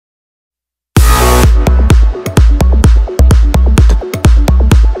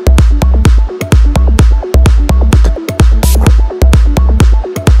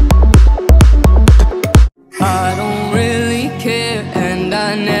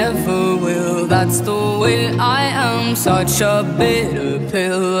never will. That's the way I am, such a bitter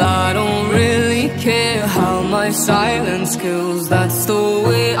pill. I don't really care how my silence kills. That's the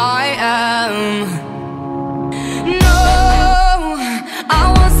way I am. No, I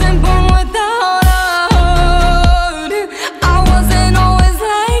wasn't born without a heart. I wasn't always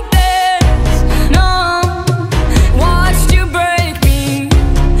like this. No, watched you break me.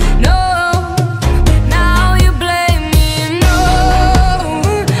 No, now you blame me. No,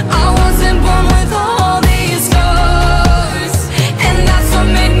 I wasn't born with all these scars, and that's what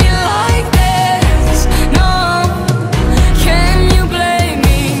made me like this. No, can you blame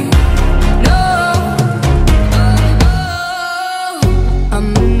me? No, I'm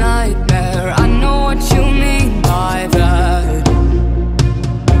a nightmare, I know what you mean by that.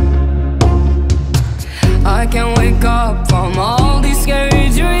 I can't wake up from all these scary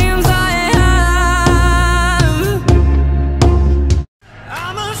dreams I have.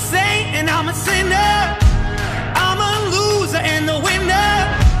 I'm a saint and I'm a sinner. I'm a loser and a winner.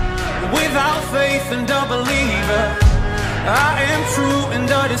 Without faith and a believer, I am true and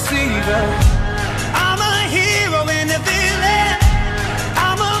a deceiver. I'm a hero and a villain.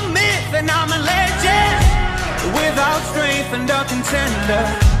 I'm a myth and I'm a legend. Without strength and a contender,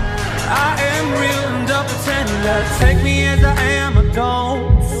 I am real and a pretender. Take me as I am or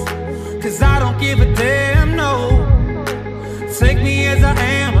don't, 'cause I don't give a damn, no. Take me as I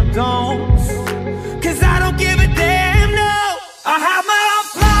am or don't, 'cause I don't give a damn, no. I have my own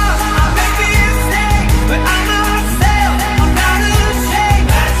flaws, I make mistakes, but I'm myself, I'm not ashamed.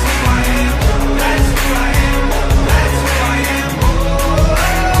 That's who I am, that's who I am, that's who I am.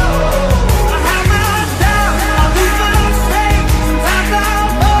 I have my doubts, I lose my strength, sometimes I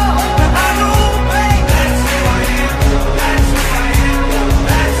fall, but I don't break. That's who I am, that's who I am,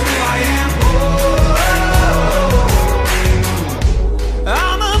 that's who I am.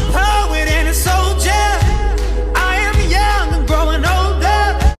 I'm a poet and a soldier. I am young and growing older.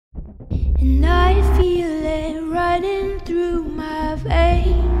 And I feel it running through my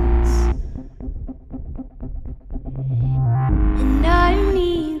veins. And I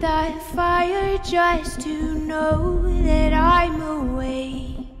need that fire just to know that I'm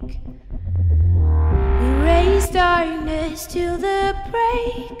awake. Erase darkness till the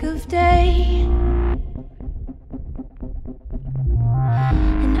break of day.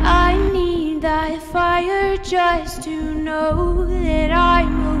 And I need that fire just to know that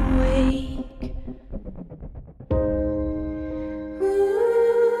I'm awake.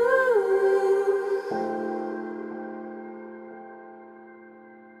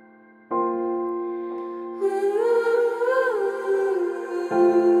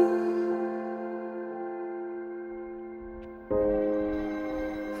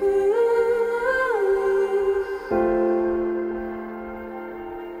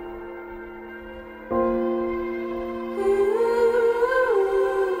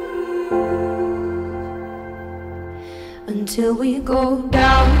 Until we go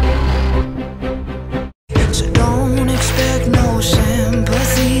down. So don't expect no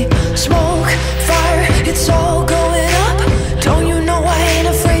sympathy. Smoke, fire, it's all going up. Don't you know I ain't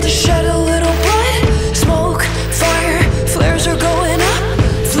afraid to shed a little blood? Smoke, fire, flares are going up.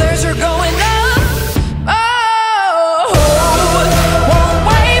 Flares are going up. Oh, won't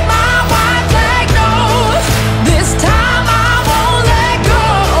wave my white flag, no. This time I won't let go.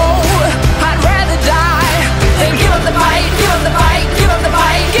 I'd rather die than give up the fight, give up the fight, give up the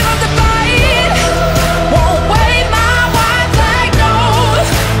fight, give up the fight.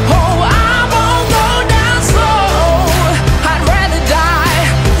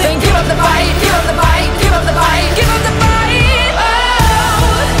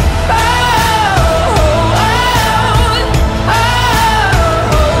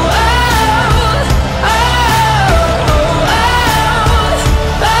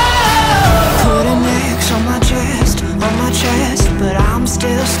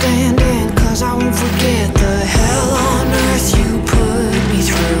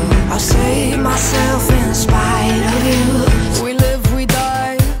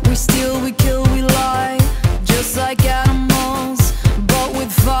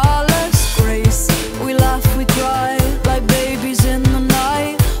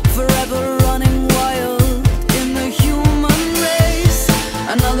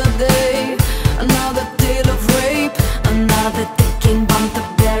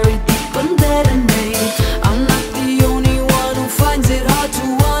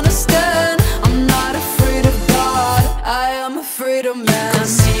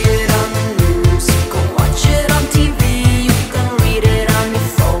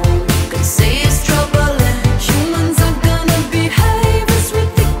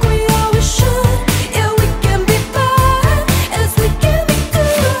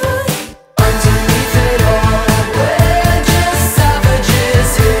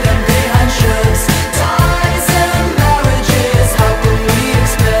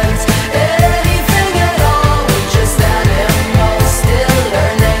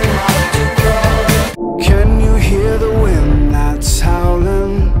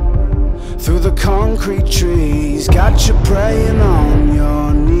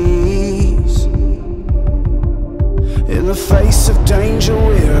 danger,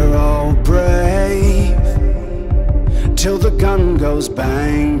 we're all brave, till the gun goes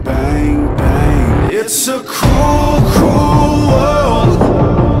bang, bang, bang. It's a cruel, cruel world,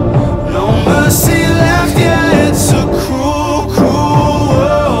 no mercy left, yeah, it's a cruel, cruel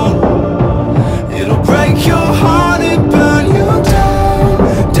world. It'll break your heart and burn you down,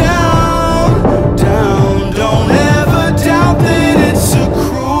 down, down. Don't ever doubt that it's a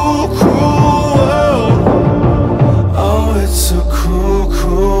cruel, cruel world. Oh, it's a cruel,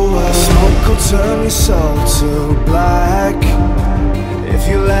 cruel world. Smoke will turn your soul to black if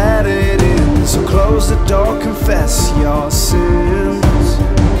you let it in. So close the door, confess your sins.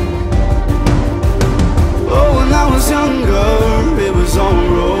 Oh, when I was younger, it was all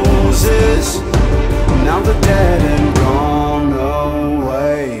roses. Now they're dead and gone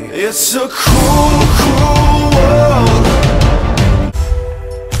away. It's a cruel, cruel world.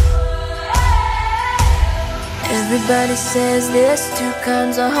 Everybody says there's two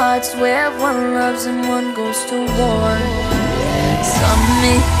kinds of hearts, where one loves and one goes to war. Some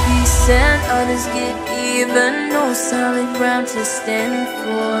make peace and others get even, no solid ground to stand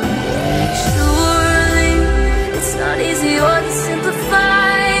for. Surely it's not easy or to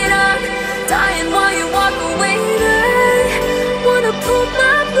simplified. I'm dying while you walk away. I wanna put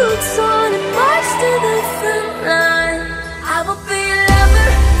my boots on and march to the front line. I will be a lover,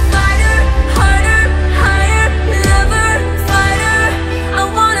 fighter, harder, higher, lover, fighter. I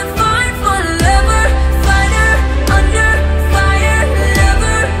wanna fight for lover, fighter, under fire,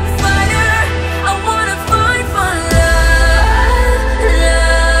 lover, fighter. I wanna fight for love,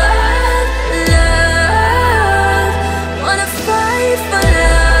 love, love. Wanna fight for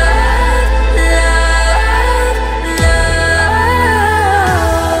love, love, love.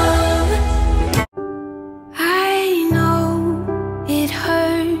 I know it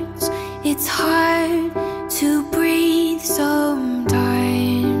hurts, it's hard to breathe sometimes.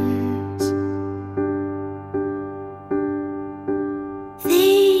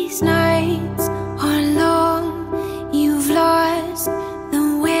 These nights are long, you've lost the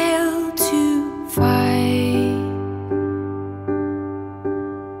will to fight.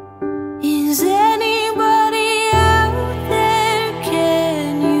 Is anybody out there?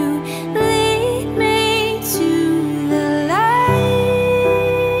 Can you lead me to the light?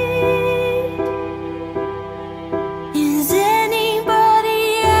 Is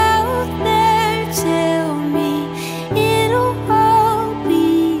anybody out there? Tell me it'll all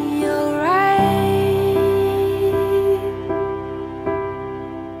be alright.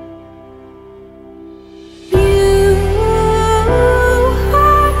 You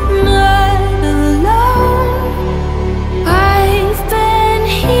are not alone. I've been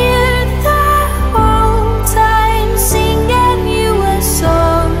here the whole time, singing you a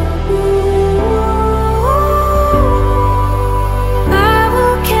song. I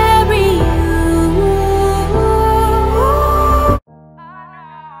will carry you.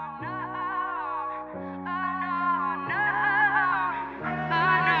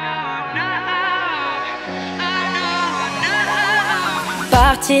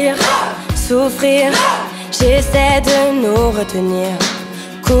 Partir, souffrir, j'essaie de nous retenir.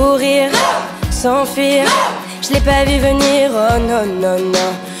 Courir, s'enfuir, je l'ai pas vu venir, oh non, non,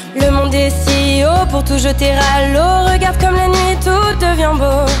 non. Le monde est si haut pour tout jeter à l'eau. Regarde comme la nuit tout devient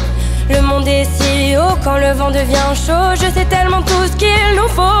beau. Le monde est si haut quand le vent devient chaud. Je sais tellement tout ce qu'il nous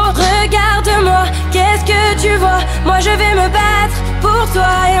faut. Regarde-moi, qu'est-ce que tu vois? Moi je vais me battre pour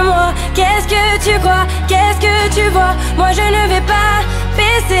toi et moi. Qu'est-ce que tu crois? Qu'est-ce que tu vois? Moi je ne vais pas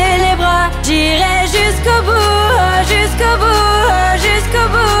baisser les bras. J'irai jusqu'au bout, jusqu'au bout, jusqu'au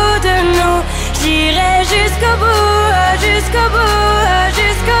bout de nous. J'irai jusqu'au bout, jusqu'au bout,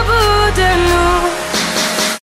 jusqu'au bout de nous.